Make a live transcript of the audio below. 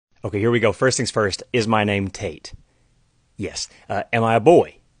Okay, here we go. First things first. Is my name Tate? Yes. Am I a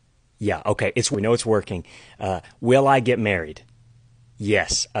boy? Yeah. Okay. We know it's working. Will I get married?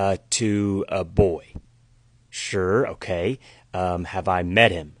 Yes. To a boy. Sure. Okay. Have I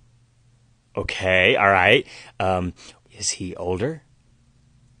met him? Okay. All right. Is he older?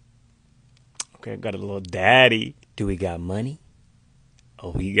 Okay. I got a little daddy. Do we got money?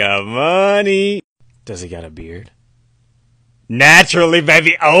 Oh, he got money. Does he got a beard? Naturally,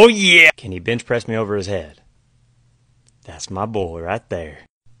 baby. Oh, yeah. Can he bench press me over his head? That's my boy right there.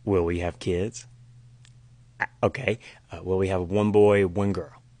 Will we have kids? Okay. Will we have one boy, one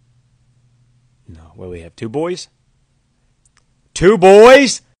girl? No. Will we have two boys? Two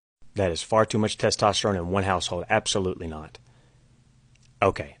boys? That is far too much testosterone in one household. Absolutely not.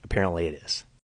 Okay. Apparently it is.